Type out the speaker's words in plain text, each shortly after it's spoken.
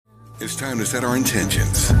It's time to set our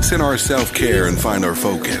intentions, set our self-care, and find our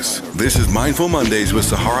focus. This is Mindful Mondays with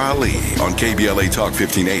Saharah Ali on KBLA Talk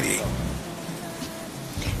 1580.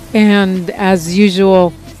 And as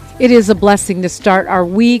usual, it is a blessing to start our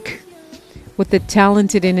week with the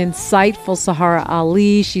talented and insightful Saharah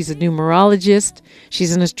Ali. She's a numerologist.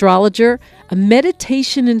 She's an astrologer, a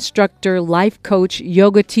meditation instructor, life coach,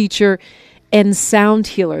 yoga teacher, and sound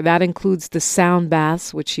healer. That includes the sound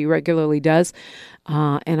baths, which she regularly does.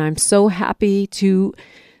 And I'm so happy to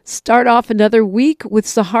start off another week with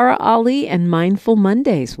Saharah Ali and Mindful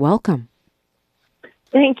Mondays. Welcome.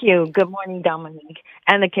 Thank you. Good morning, Dominique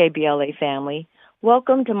and the KBLA family.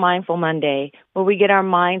 Welcome to Mindful Monday, where we get our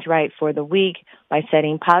minds right for the week by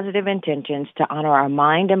setting positive intentions to honor our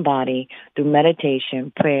mind and body through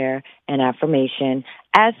meditation, prayer, and affirmation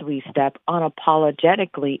as we step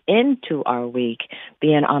unapologetically into our week,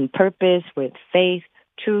 being on purpose with faith,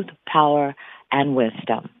 truth, power, and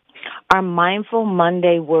wisdom. Our Mindful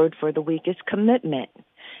Monday word for the week is commitment.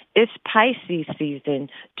 It's Pisces season,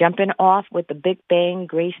 jumping off with the Big Bang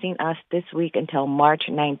gracing us this week until March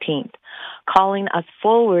 19th, calling us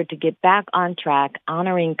forward to get back on track,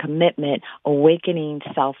 honoring commitment, awakening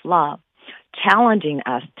self-love, challenging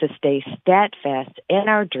us to stay steadfast in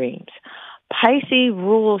our dreams. Pisces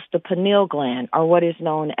rules the pineal gland, or what is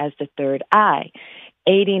known as the third eye,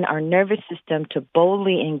 aiding our nervous system to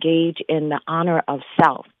boldly engage in the honor of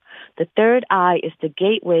self. The third eye is the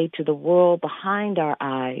gateway to the world behind our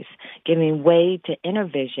eyes, giving way to inner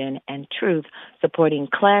vision and truth, supporting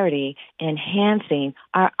clarity, enhancing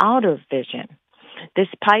our outer vision. This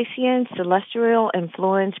Piscean celestial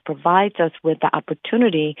influence provides us with the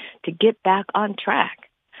opportunity to get back on track.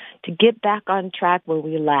 To get back on track where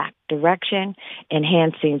we lack direction,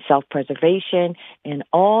 enhancing self-preservation in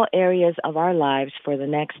all areas of our lives for the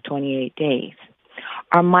next 28 days.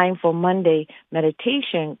 Our Mindful Monday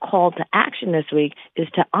meditation call to action this week is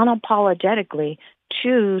to unapologetically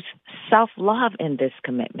choose self-love in this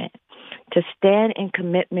commitment, to stand in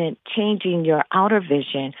commitment, changing your outer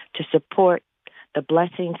vision to support the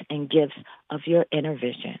blessings and gifts of your inner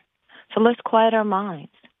vision. So let's quiet our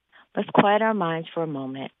minds. Let's quiet our minds for a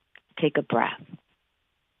moment. Take a breath.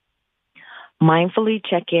 Mindfully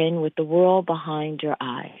check in with the world behind your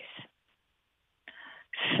eyes.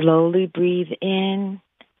 Slowly breathe in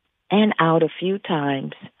and out a few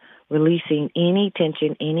times, releasing any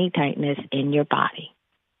tension, any tightness in your body.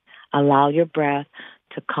 Allow your breath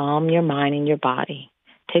to calm your mind and your body.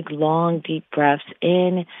 Take long, deep breaths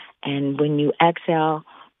in, and when you exhale,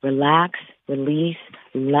 relax, release,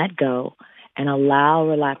 let go, and allow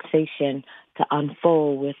relaxation to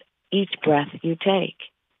unfold with each breath you take.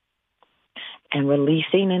 And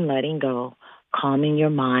releasing and letting go, calming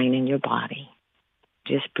your mind and your body.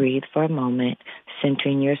 Just breathe for a moment,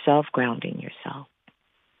 centering yourself, grounding yourself.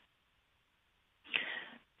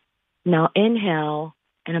 Now inhale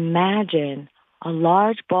and imagine a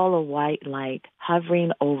large ball of white light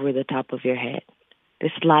hovering over the top of your head.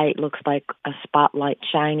 This light looks like a spotlight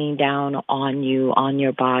shining down on you, on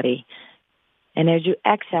your body. And as you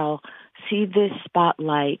exhale, see this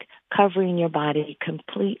spotlight covering your body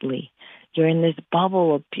completely. You're in this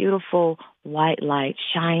bubble of beautiful white light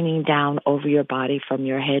shining down over your body from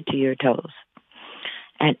your head to your toes.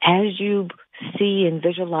 And as you see and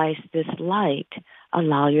visualize this light,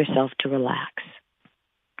 allow yourself to relax.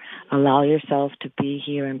 Allow yourself to be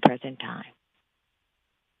here in present time.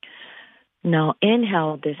 Now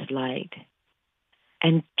inhale this light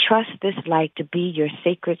and trust this light to be your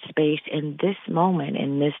sacred space in this moment,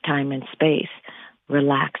 in this time and space,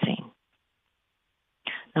 relaxing.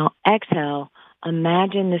 Now exhale,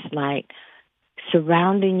 imagine this light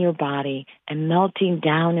surrounding your body and melting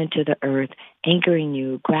down into the earth, anchoring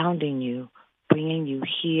you, grounding you, bringing you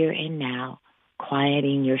here and now,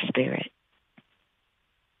 quieting your spirit.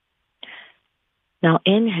 Now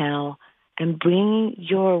inhale and bring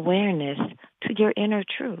your awareness to your inner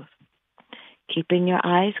truth. Keeping your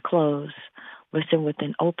eyes closed, listen with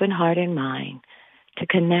an open heart and mind to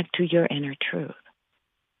connect to your inner truth.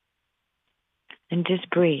 And just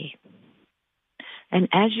breathe. And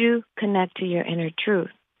as you connect to your inner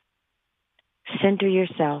truth, center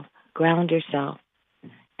yourself, ground yourself,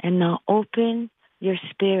 and now open your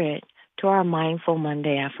spirit to our Mindful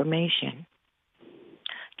Monday affirmation.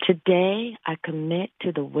 Today, I commit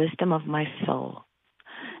to the wisdom of my soul,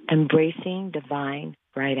 embracing divine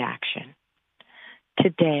right action.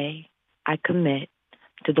 Today, I commit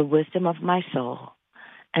to the wisdom of my soul,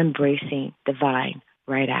 embracing divine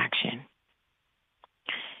right action.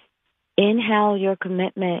 Inhale your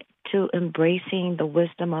commitment to embracing the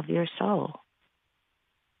wisdom of your soul.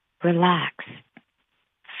 Relax.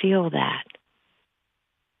 Feel that.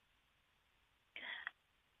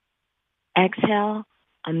 exhale,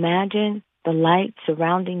 imagine the light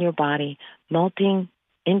surrounding your body, melting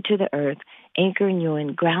into the earth, anchoring you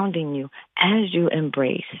and grounding you as you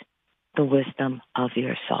embrace the wisdom of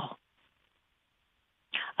your soul.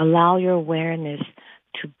 Allow your awareness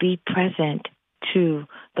to be present to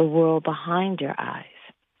the world behind your eyes.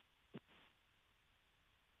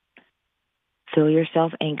 Feel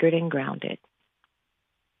yourself anchored and grounded.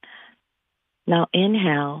 Now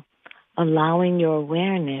inhale, allowing your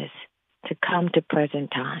awareness to come to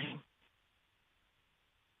present time.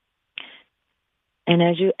 And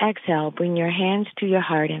as you exhale, bring your hands to your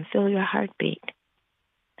heart and feel your heartbeat.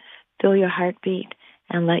 Feel your heartbeat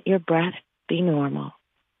and let your breath be normal.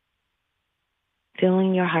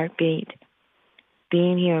 Feeling your heartbeat,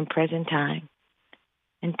 being here in present time.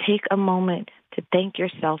 And take a moment to thank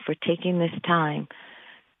yourself for taking this time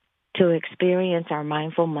to experience our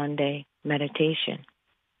Mindful Monday meditation.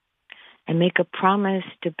 And make a promise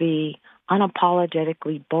to be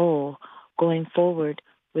unapologetically bold going forward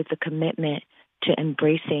with a commitment to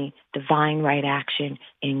embracing divine right action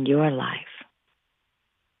in your life.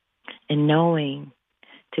 And knowing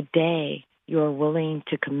today you are willing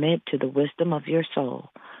to commit to the wisdom of your soul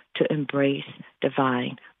to embrace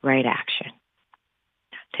divine right action.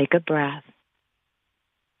 Take a breath.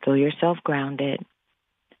 Feel yourself grounded.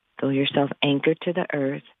 Feel yourself anchored to the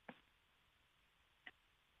earth.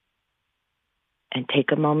 And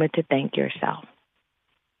take a moment to thank yourself.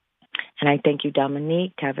 And I thank you,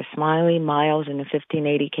 Dominique, Tavis Smiley, Miles, and the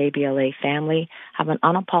 1580 KBLA family. Have an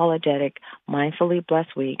unapologetic, mindfully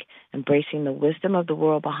blessed week, embracing the wisdom of the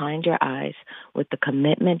world behind your eyes with the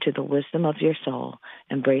commitment to the wisdom of your soul,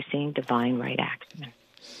 embracing divine right action.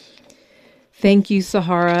 Thank you,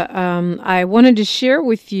 Saharah. I wanted to share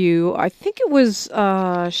with you, I think it was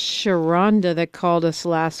Sharonda that called us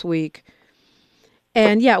last week.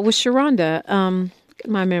 And yeah, it was Sharonda,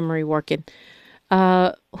 my memory working,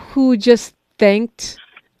 who just thanked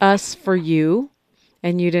us for you,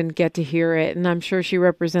 and you didn't get to hear it. And I'm sure she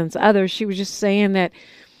represents others. She was just saying that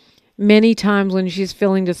many times when she's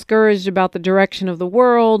feeling discouraged about the direction of the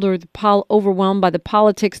world or overwhelmed by the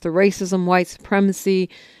politics, the racism, white supremacy,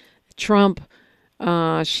 Trump,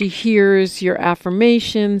 she hears your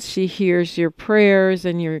affirmations, she hears your prayers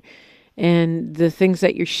and the things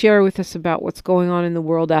that you share with us about what's going on in the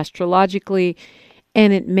world astrologically,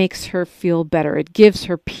 and it makes her feel better. It gives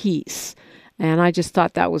her peace. And I just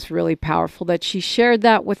thought that was really powerful that she shared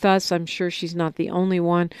that with us. I'm sure she's not the only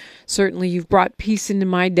one. Certainly you've brought peace into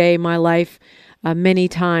my day, my life, many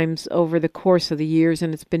times over the course of the years,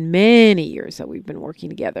 and it's been many years that we've been working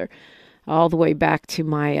together, all the way back to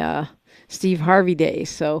my Steve Harvey days,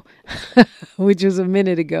 so which was a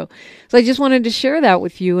minute ago. So I just wanted to share that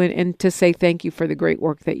with you and to say thank you for the great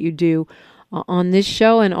work that you do on this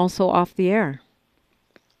show and also off the air.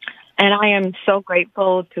 And I am so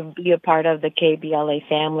grateful to be a part of the KBLA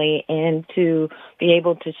family and to be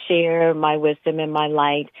able to share my wisdom and my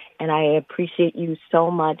light. And I appreciate you so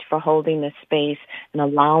much for holding this space and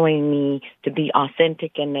allowing me to be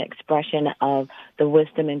authentic in the expression of the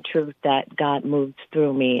wisdom and truth that God moves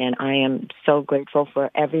through me. And I am so grateful for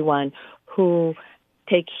everyone who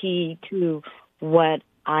take heed to what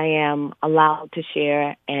I am allowed to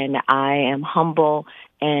share. And I am humble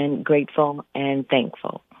and grateful and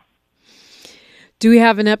thankful. Do we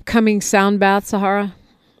have an upcoming sound bath, Saharah?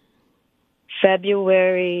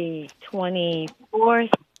 February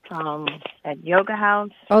 24th at Yoga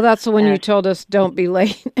House. Oh, that's the one you told us don't be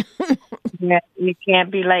late. Yeah, you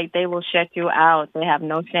can't be late. They will shut you out. They have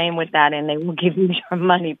no shame with that, and they will give you your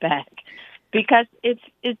money back. Because it's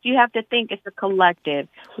you have to think it's a collective.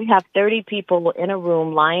 We have 30 people in a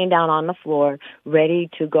room lying down on the floor ready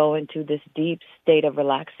to go into this deep state of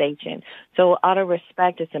relaxation. So out of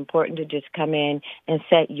respect, it's important to just come in and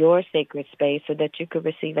set your sacred space so that you could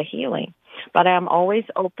receive a healing. But I'm always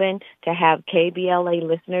open to have KBLA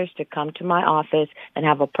listeners to come to my office and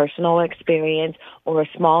have a personal experience or a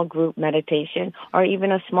small group meditation or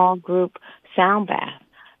even a small group sound bath.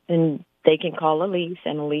 And they can call Elise,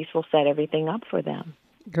 and Elise will set everything up for them.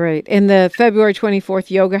 Great. And the February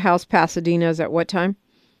 24th Yoga House Pasadena is at what time?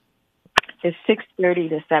 It's 6:30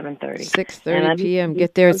 to 7:30. 6:30 p.m.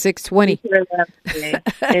 Get there at 6:20.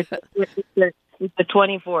 It's the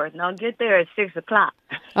 24th. Now get there at 6 o'clock.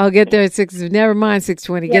 I'll get there at 6. Never mind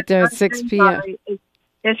 6:20. Get there at 6 p.m.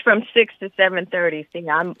 It's from 6 to 7:30. See,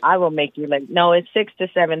 I will make you late. No, it's 6 to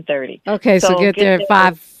 7:30. Okay, so get there at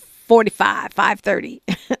 5:45, 5:30.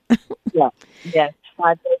 Yes,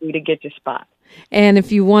 5:30 to get your spot. And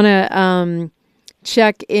if you want to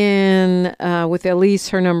check in with Elise.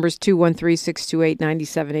 Her number is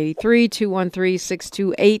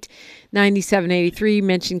 213-628-9783, 213-628-9783.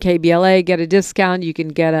 Mention KBLA, get a discount. You can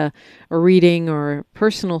get a reading or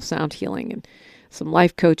personal sound healing and some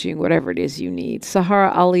life coaching, whatever it is you need.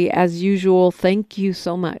 Saharah Ali, as usual, thank you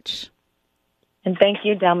so much. And thank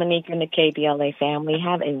you, Dominique and the KBLA family.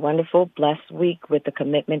 Have a wonderful, blessed week with the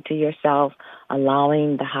commitment to yourself,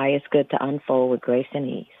 allowing the highest good to unfold with grace and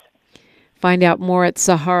ease. Find out more at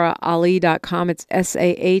SaharahAli.com. It's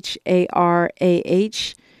SaharAh,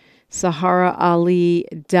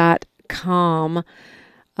 SaharahAli.com.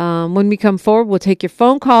 When we come forward, we'll take your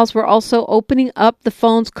phone calls. We're also opening up the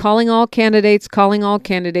phones, calling all candidates.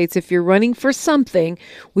 If you're running for something,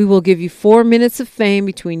 we will give you 4 minutes of fame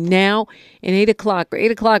between now and 8 o'clock. 8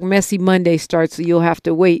 o'clock, Messy Monday starts, so you'll have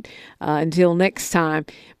to wait until next time.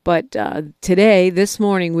 But today, this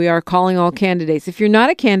morning, we are calling all candidates. If you're not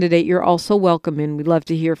a candidate, you're also welcome in. We'd love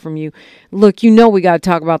to hear from you. Look, you know we got to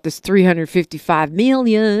talk about this $355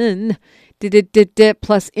 million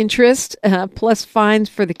plus interest, plus fines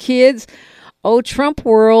for the kids. Oh, Trump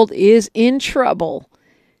world is in trouble.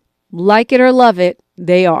 Like it or love it,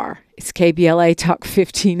 they are. It's KBLA Talk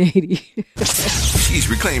 1580. She's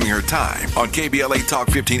reclaiming her time on KBLA Talk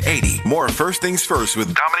 1580. More First Things First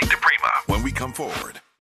with Dominique DePrima when we come forward.